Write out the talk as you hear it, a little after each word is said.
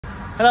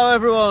Hello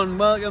everyone,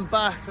 welcome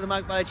back to the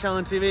Magpie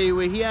Channel TV.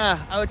 We're here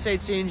outside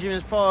St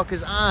James's Park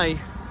as I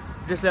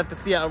just left the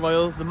Theatre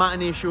Royal. The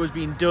matinee show has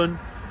been done.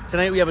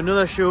 Tonight we have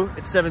another show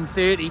at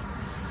 7:30.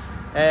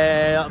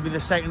 That'll be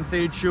the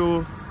third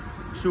show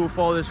so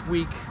far this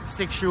week.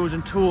 6 shows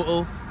in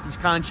total. You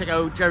can check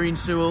out Gerry and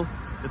Sewell,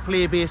 the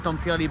play based on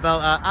Purely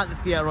Belter, at the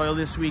Theatre Royal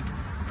this week.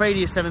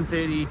 Friday at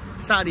 7:30,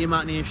 Saturday a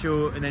matinee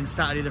show, and then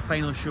Saturday the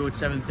final show at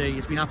 7:30.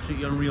 It's been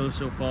absolutely unreal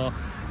so far.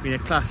 Been a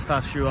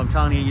class show. I'm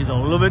telling you,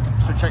 you'll love it.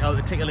 So check out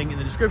the ticket link in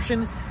the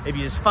description if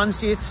you just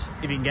fancy it,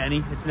 if you can get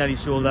any. It's nearly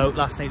sold out.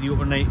 Last night the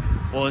open night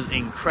was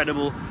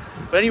incredible.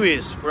 But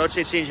anyways, we're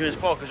outside St James's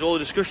Park because all the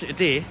discussion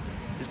today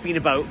has been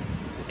about,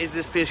 is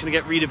this place going to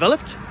get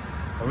redeveloped,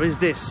 or is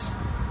this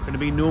going to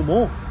be no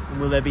more, and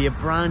will there be a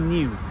brand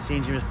new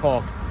St James's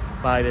Park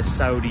by the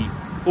Saudi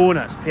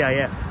owners,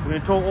 PIF? We're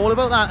going to talk all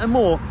about that and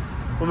more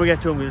when we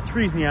get home, because it's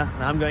freezing here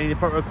and I haven't got any of the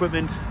proper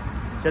equipment.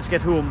 So let's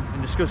get home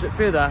and discuss it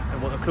further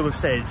and what the club have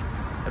said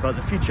about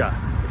the future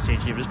of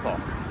St James's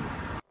Park.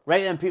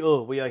 Right then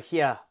people, we are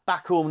here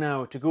back home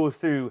now to go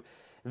through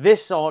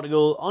this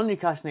article on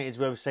Newcastle United's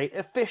website,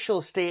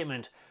 official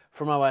statement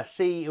from our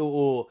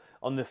CEO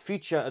on the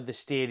future of the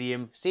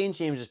stadium, St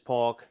James's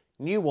Park,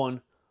 new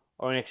one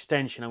or an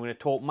extension. I'm going to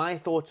talk my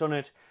thoughts on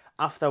it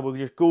after we'll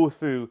just go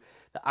through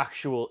the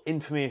actual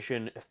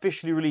information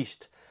officially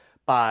released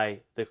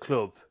by the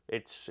club.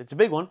 It's a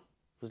big one,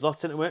 there's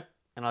lots into it.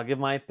 And I'll give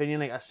my opinion,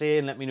 like I say,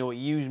 and let me know what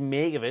you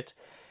make of it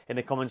in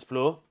the comments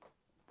below.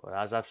 But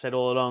as I've said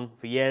all along,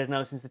 for years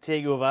now since the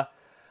takeover,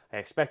 I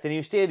expect a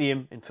new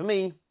stadium. And for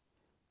me,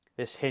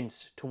 this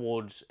hints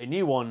towards a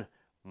new one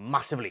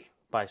massively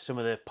by some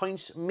of the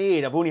points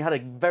made. I've only had a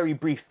very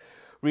brief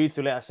read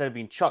through. Like I said, I've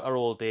been chocker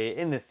all day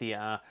in the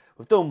theatre.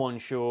 We've done one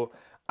show.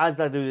 As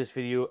I do this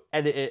video,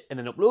 edit it and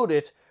then upload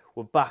it,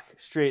 we're back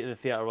straight to the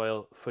Theatre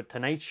Royal for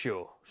tonight's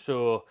show.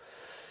 So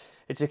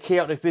it's a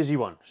chaotic, busy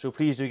one, so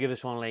please do give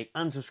this one a like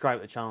and subscribe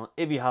to the channel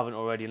if you haven't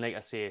already. And like I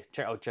say,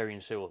 check out Gerry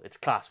and Sewell. It's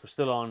class. We're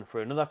still on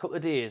for another couple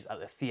of days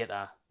at the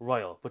Theatre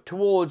Royal. But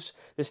towards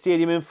the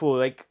stadium info,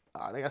 like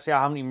I say,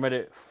 I haven't even read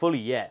it fully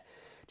yet,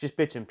 just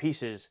bits and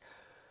pieces.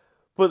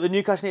 But the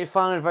Newcastle United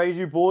Fan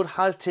Advisory Board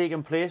has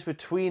taken place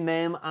between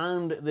them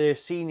and the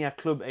senior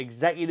club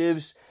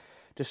executives,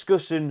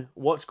 discussing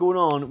what's going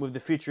on with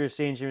the future of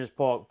St James's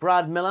Park.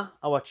 Brad Miller,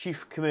 our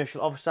Chief Commercial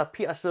Officer,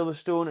 Peter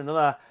Silverstone, and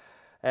other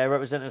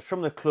representatives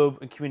from the club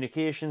and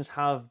communications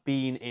have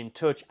been in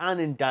touch and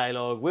in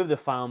dialogue with the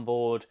fan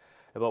board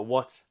about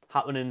what's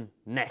happening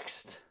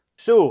next.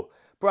 So,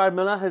 Brad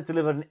Miller has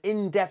delivered an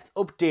in-depth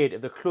update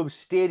of the club's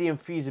stadium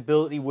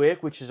feasibility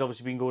work, which has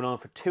obviously been going on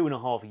for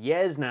 2.5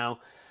 years now.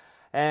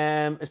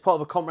 As part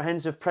of a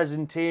comprehensive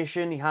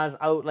presentation, he has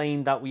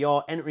outlined that we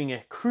are entering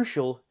a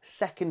crucial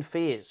second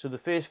phase. So the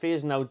first phase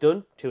is now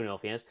done,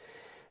 2.5 years.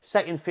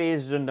 Second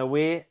phase is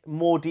underway.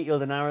 More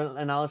detailed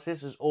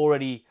analysis is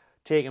already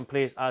taking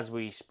place as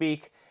we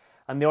speak,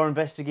 and they are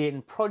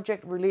investigating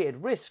project-related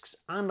risks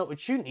and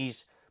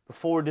opportunities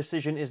before a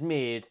decision is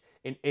made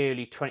in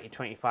early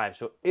 2025.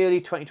 So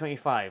early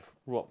 2025,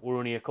 we're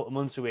only a couple of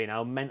months away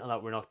now. Mental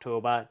that we're in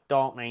October,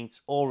 dark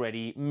nights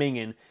already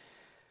minging.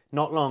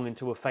 Not long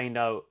until we find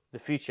out the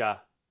future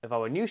of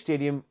our new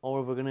stadium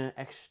or if we're going to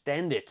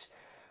extend it.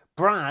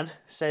 Brad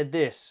said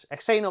this: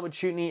 exciting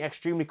opportunity,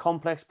 extremely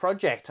complex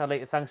project. I'd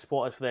like to thank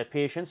supporters for their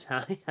patience.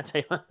 I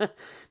tell you what,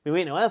 been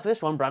waiting a while for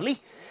this one,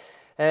 Bradley.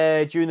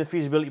 During the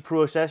feasibility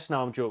process.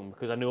 Now I'm joking,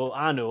 because I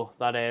know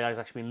that there's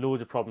actually been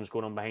loads of problems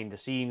going on behind the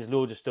scenes,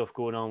 loads of stuff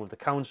going on with the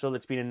council.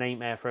 It's been a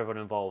nightmare for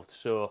everyone involved.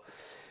 So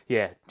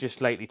yeah,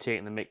 just lightly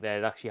taking the mick there.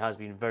 It actually has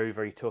been very,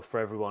 very tough for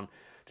everyone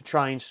to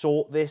try and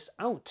sort this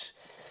out.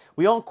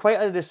 We aren't quite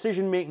at a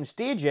decision-making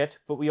stage yet,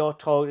 but we are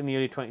targeting the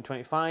early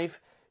 2025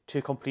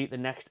 to complete the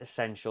next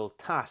essential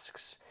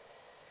tasks.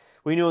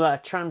 We know that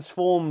a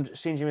transformed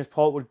St James's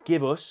Park would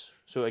give us,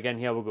 so again,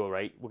 here we go,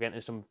 right? We're getting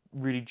to some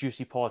really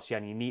juicy parts here,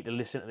 and you need to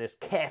listen to this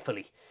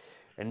carefully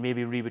and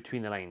maybe read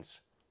between the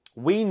lines.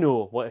 We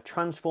know what a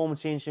transformed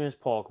St James's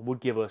Park would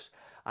give us,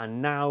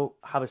 and now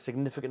have a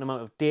significant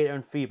amount of data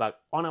and feedback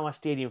on our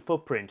stadium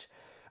footprint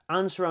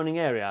and surrounding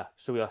area,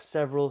 so we are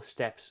several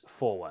steps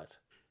forward.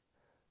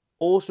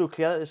 Also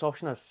clear that this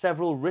option has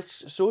several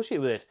risks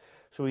associated with it,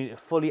 so we need to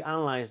fully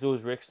analyse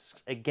those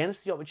risks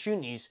against the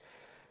opportunities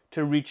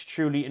to reach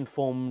truly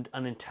informed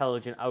and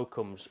intelligent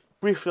outcomes.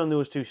 Briefly on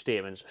those two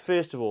statements.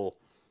 First of all,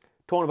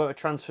 talking about a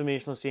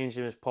transformational St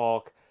James's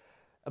Park,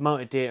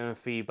 amount of data and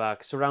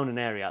feedback, surrounding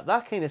area.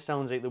 That kind of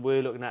sounds like the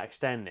we're looking at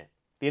extending it.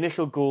 The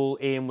initial goal,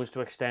 aim, was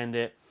to extend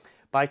it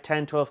by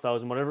 10,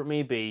 12,000, whatever it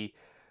may be,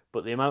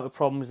 but the amount of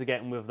problems they're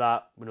getting with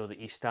that, we know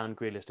the East Stand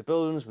grey list of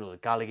buildings, we know the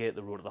Gallagher,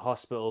 the road to the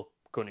hospital,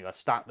 currently got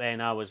stacked there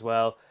now as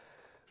well.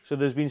 So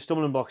there's been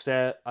stumbling blocks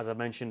there, as I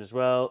mentioned as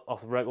well,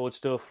 off the record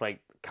stuff like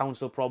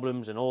council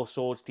problems and all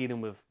sorts, dealing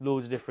with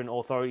loads of different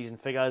authorities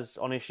and figures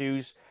on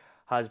issues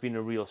has been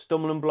a real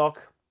stumbling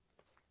block.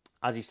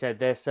 As he said,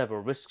 there's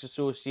several risks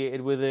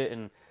associated with it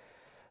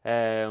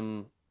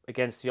and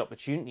against the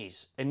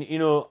opportunities. And, you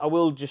know, I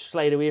will just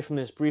slide away from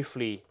this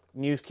briefly.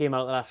 News came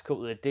out the last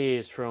couple of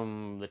days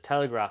from the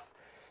Telegraph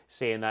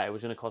saying that it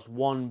was going to cost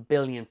 £1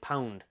 billion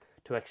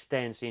to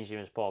extend St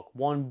James's Park.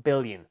 £1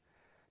 billion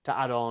to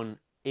add on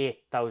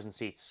 8,000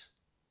 seats.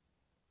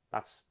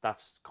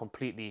 That's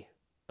completely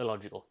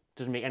illogical.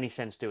 Doesn't make any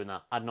sense doing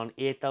that. Adding on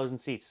 8,000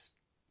 seats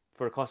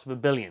for a cost of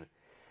 £1 billion.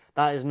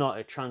 That is not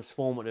a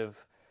transformative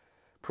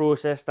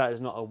process. That is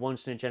not a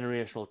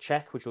once-in-a-generational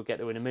check, which we'll get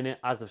to in a minute.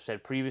 As I've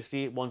said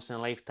previously,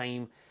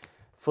 once-in-a-lifetime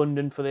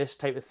funding for this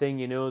type of thing.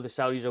 You know, the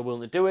Saudis are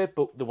willing to do it,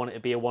 but they want it to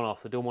be a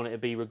one-off. They don't want it to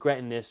be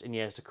regretting this in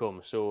years to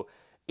come. So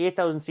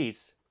 8,000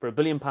 seats for £1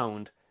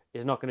 billion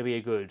is not going to be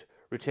a good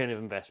return of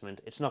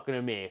investment. It's not going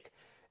to make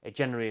a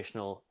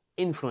generational,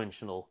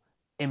 influential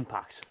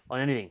impact on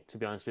anything, to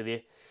be honest with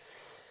you.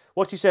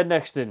 What's he said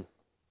next then?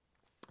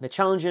 They're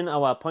challenging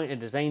our appointed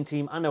design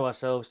team and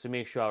ourselves to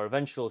make sure our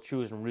eventual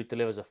chosen route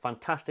delivers a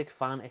fantastic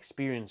fan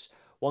experience,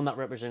 one that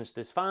represents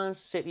this fans,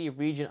 city,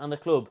 region and the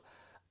club,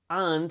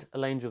 and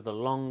aligns with the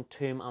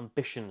long-term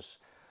ambitions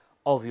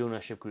of the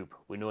ownership group.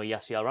 We know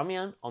Yasser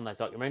Al-Ramian on that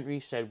documentary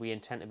said we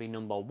intend to be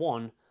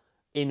 #1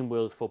 in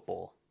world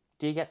football.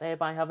 Do you get there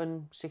by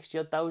having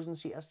 60-odd thousand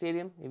seat a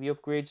stadium if you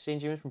upgrade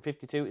St James from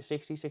 52 to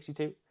 60,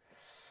 62?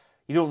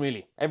 You don't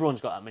really.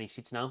 Everyone's got that many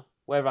seats now.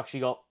 We've actually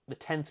got the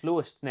 10th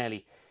lowest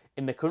nearly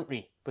in the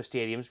country for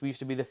stadiums. We used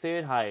to be the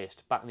 3rd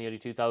highest back in the early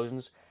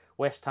 2000s.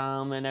 West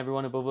Ham and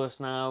everyone above us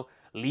now.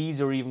 Leeds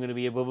are even going to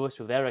be above us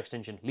with their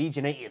extension. Leeds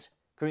United,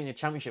 currently in the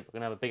Championship, are going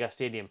to have a bigger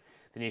stadium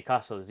than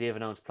Newcastle as they've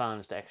announced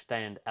plans to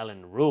extend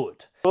Ellen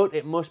Road. But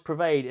it must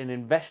provide an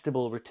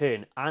investable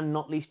return and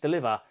not least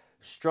deliver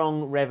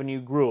strong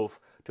revenue growth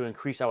to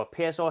increase our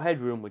PSR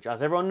headroom, which,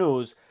 as everyone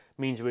knows,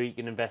 means we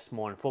can invest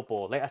more in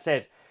football. Like I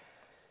said,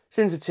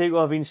 since the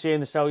takeover, I've been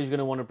saying the Saudis are going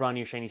to want a brand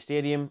new shiny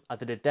stadium. I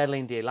did a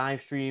deadline day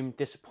live stream,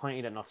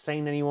 disappointed at not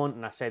signing anyone,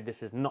 and I said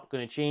this is not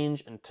going to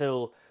change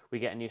until we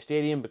get a new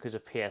stadium because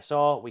of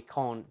PSR. We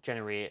can't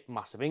generate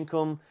massive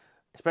income,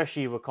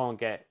 especially if we can't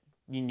get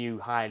new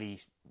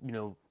highly,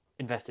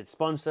 invested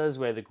sponsors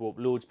where they go up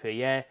loads per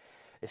year.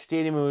 A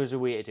stadium is a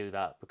way to do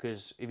that,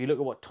 because if you look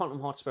at what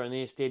Tottenham Hotspur in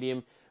their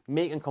stadium,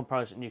 making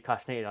comparison to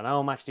Newcastle United on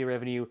our match day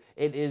revenue,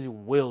 it is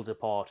worlds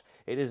apart.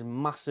 It is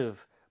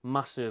massive,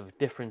 massive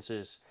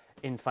differences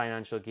in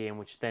financial gain,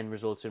 which then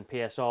results in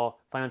PSR,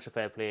 financial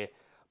fair play,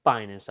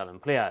 buying and selling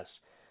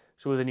players.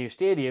 So with a new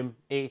stadium,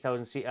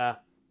 80,000 seater,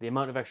 the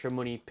amount of extra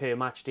money per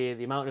match day,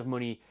 the amount of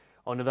money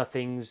on other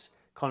things,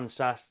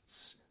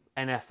 concerts,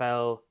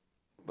 NFL,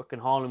 fucking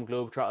Harlem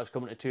Globetrotters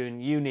coming to tune,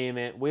 you name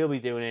it, we'll be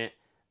doing it.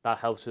 That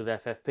helps with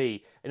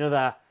FFP.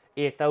 Another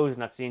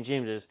 8,000 at St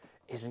James's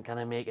isn't going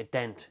to make a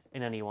dent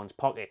in anyone's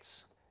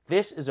pockets.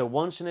 This is a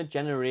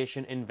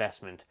once-in-a-generation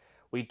investment.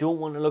 We don't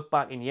want to look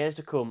back in years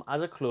to come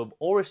as a club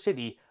or a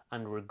city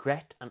and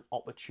regret an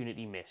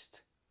opportunity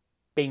missed.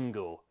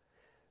 Bingo.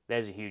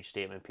 There's a huge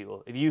statement,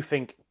 people. If you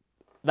think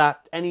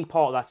that any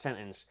part of that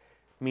sentence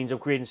means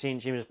upgrading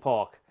St James's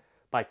Park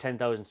by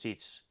 10,000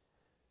 seats,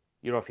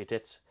 you're off your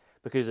tits.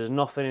 Because there's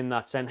nothing in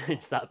that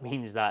sentence that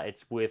means that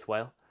it's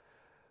worthwhile.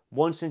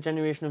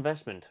 Once-in-a-generation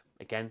investment.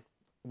 Again,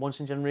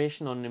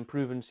 once-in-a-generation on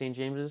improving St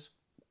James's.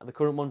 The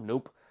current one,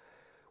 nope.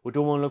 We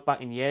don't want to look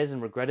back in years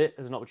and regret it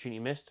as an opportunity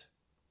missed.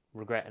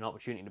 Regret an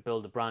opportunity to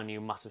build a brand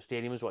new massive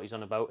stadium is what he's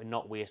on about, and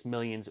not waste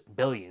millions,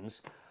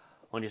 billions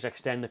on just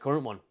extend the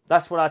current one.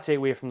 That's what I take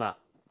away from that.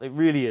 It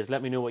really is.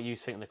 Let me know what you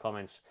think in the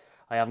comments.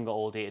 I haven't got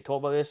all day to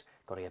talk about this.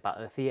 Got to get back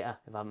to the theatre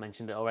if I haven't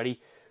mentioned it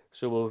already.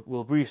 So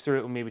we'll breeze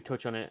through it and maybe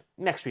touch on it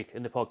next week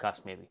in the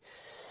podcast maybe.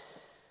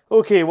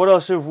 Okay, what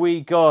else have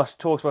we got?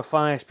 Talks about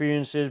fan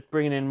experiences,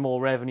 bringing in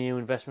more revenue,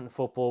 investment in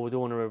football. We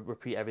don't want to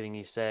repeat everything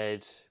he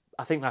said.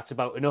 I think that's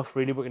about enough,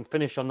 really. We can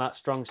finish on that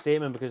strong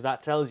statement because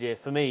that tells you,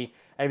 for me,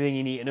 everything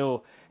you need to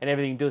know, and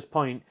everything does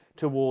point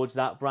towards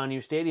that brand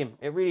new stadium.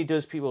 It really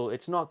does, people.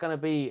 It's not going to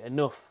be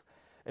enough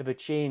of a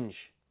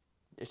change.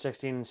 It's like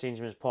seeing in St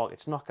James's Park.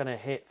 It's not going to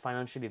hit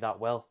financially that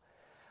well.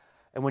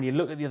 And when you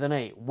look at the other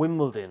night,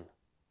 Wimbledon,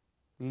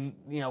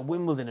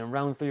 Wimbledon in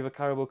round 3 of a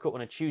Carabao Cup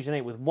on a Tuesday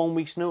night with 1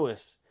 week's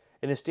notice,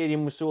 and the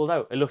stadium was sold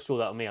out. It looked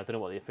sold out to me. I don't know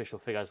what the official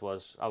figures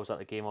was. I was at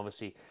the game,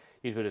 obviously.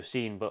 You would have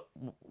seen, but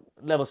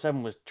level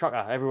 7 was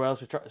trucker. Everywhere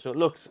else was trucker. So it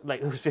looked like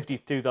there was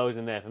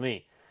 52,000 there for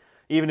me.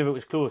 Even if it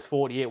was close,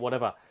 48,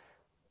 whatever.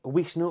 A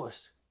week's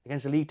notice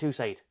against a League 2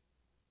 side.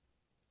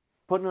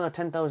 Putting another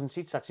 10,000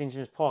 seats at St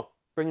James's Park,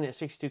 bringing it to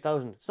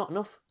 62,000. It's not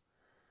enough.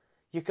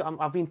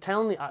 I've been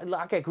telling you,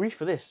 I get grief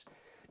for this.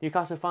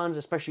 Newcastle fans,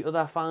 especially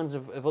other fans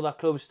of other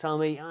clubs, tell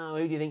me,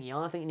 who do you think you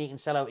are? I think you can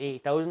sell out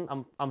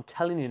 80,000. I'm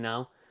telling you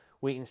now,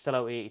 we can sell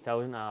out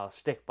 80,000. I'll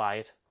stick by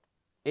it.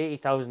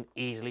 80,000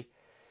 easily.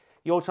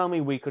 You're telling me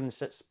we couldn't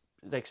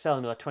sell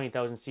another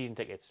 20,000 season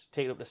tickets,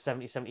 take it up to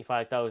 70,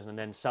 75,000, and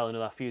then sell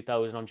another few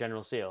thousand on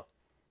general sale,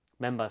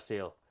 member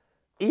sale.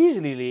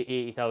 Easily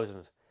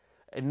 80,000.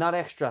 And that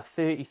extra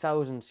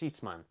 30,000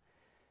 seats, man.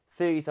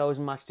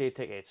 30,000 match day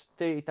tickets,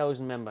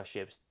 30,000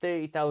 memberships,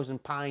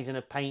 30,000 pies and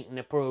a pint in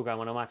a programme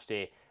on a match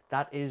day.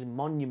 That is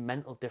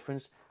monumental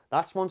difference.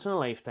 That's once in a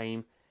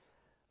lifetime.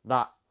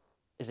 That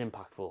is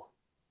impactful.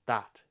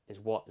 That is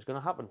what is going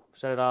to happen. I've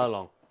said it all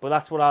along. But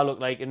that's what I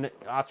look like, and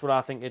that's what I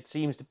think it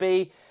seems to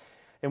be.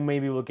 and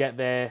maybe we'll get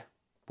there.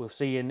 We'll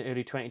see in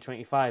early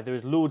 2025. There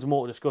is loads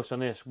more to discuss on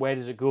this. Where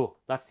does it go?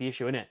 That's the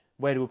issue, isn't it?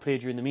 Where do we play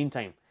during the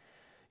meantime?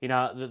 You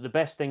know, the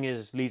best thing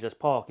is Leazes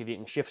Park. If you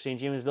can shift St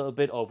James a little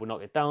bit, or if we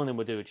knock it down, then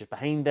we'll do it just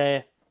behind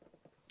there.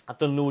 I've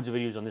done loads of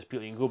videos on this,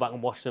 people. You can go back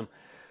and watch them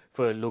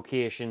for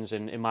locations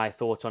and my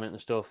thoughts on it and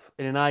stuff.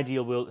 In an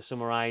ideal world, to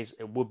summarise,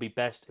 it would be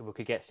best if we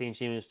could get St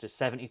James to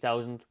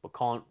 70,000. We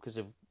can't because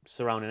of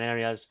surrounding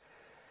areas.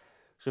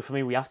 So for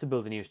me, we have to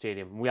build a new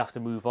stadium. We have to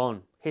move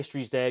on.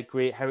 History's there,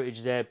 great heritage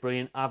is there,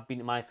 brilliant. I've been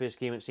to my first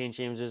game at St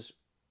James's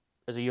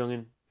as a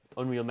young'un.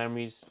 Unreal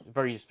memories,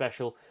 very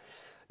special.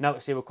 Now to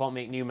say we can't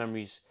make new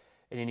memories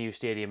in a new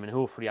stadium and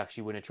hopefully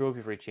actually win a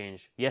trophy for a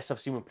change. Yes,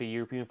 I've seen them play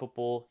European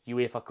football,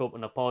 UEFA Cup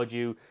and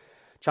Pardew,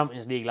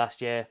 Champions League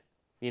last year.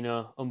 You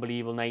know,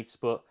 unbelievable nights,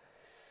 but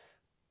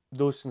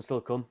those can still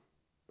come.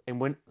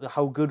 And when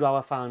how good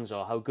our fans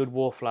are, how good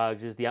War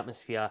Flags is, the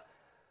atmosphere,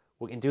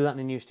 we can do that in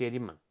a new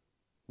stadium, man.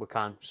 We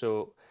can.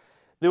 So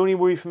the only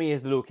worry for me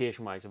is the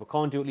location-wise. If we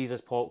can't do it at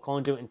Leazes Park,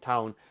 can't do it in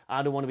town,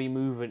 I don't want to be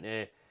moving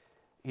to,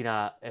 you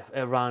know,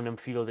 a random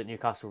field at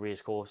Newcastle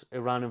Racecourse, a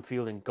random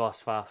field in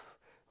Gosforth,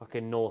 like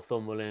in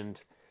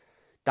Northumberland,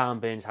 Dan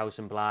Burns' house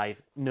in Blythe.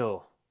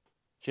 No.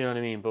 Do you know what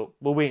I mean? But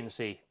we'll wait and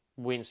see.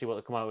 Wait and see what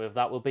they come out with.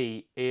 That will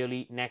be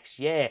early next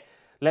year.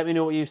 Let me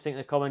know what you think in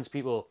the comments,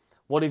 people.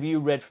 What have you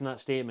read from that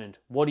statement?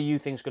 What do you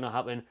think is going to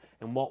happen?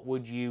 And what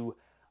would you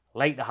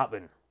like to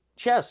happen?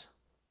 Cheers.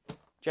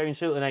 Gerry and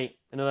Sewell tonight.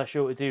 Another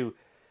show to do.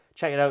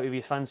 Check it out if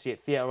you fancy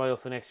it. Theatre Royal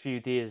for the next few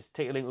days.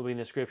 Take a link will be in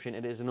the description.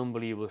 It is an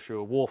unbelievable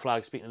show. War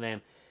Flags, speaking of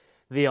them,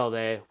 they are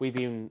there. We've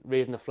been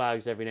raising the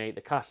flags every night.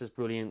 The cast is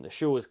brilliant. The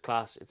show is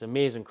class. It's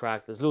amazing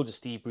crack. There's loads of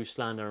Steve Bruce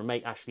slander and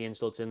Mike Ashley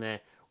insults in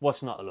there.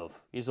 What's not to love?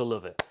 You'll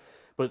love it.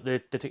 But the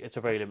tickets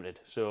are very limited.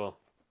 So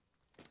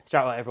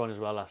shout out everyone as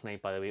well last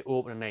night, by the way.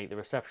 Opening night, the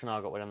reception I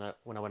got when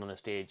I went on the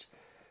stage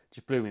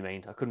just blew me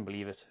mind. I couldn't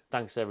believe it.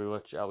 Thanks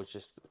everyone. I was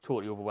just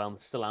totally overwhelmed.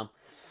 Still am.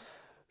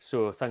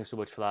 So thanks so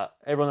much for that.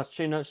 Everyone that's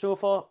tuned out so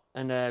far,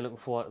 and looking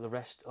forward to the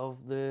rest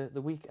of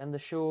the week and the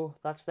show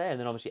that's there. And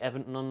then obviously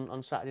Everton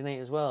on Saturday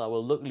night as well. I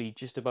will luckily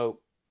just about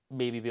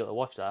maybe be able to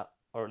watch that,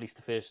 or at least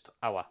the first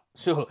hour.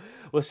 So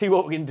we'll see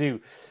what we can do.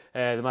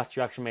 The match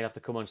reaction may have to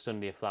come on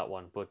Sunday for that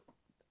one. But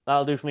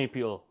that'll do for me,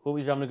 people. Hope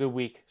you're having a good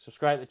week.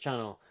 Subscribe to the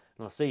channel,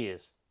 and I'll see you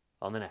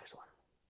on the next one.